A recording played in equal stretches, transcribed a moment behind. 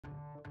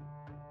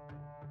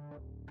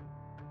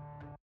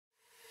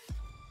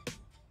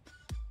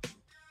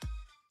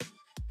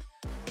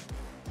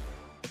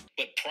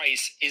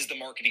price is the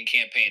marketing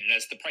campaign. And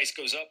as the price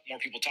goes up, more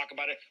people talk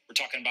about it. We're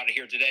talking about it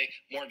here today.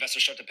 More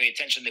investors start to pay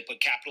attention. They put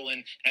capital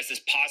in as this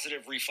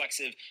positive,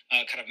 reflexive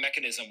kind of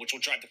mechanism, which will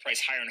drive the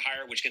price higher and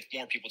higher, which gets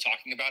more people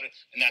talking about it.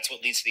 And that's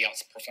what leads to the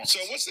outperformance. So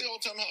what's the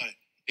all-time high?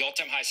 The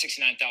all-time high is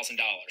 $69,000.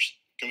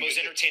 The most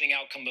entertaining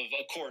outcome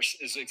of course,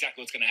 is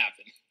exactly what's going to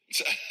happen.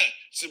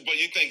 But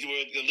you think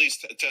we'll at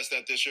least test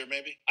that this year,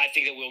 maybe? I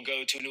think that we'll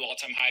go to a new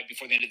all-time high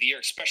before the end of the year,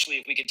 especially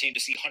if we continue to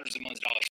see hundreds of millions of dollars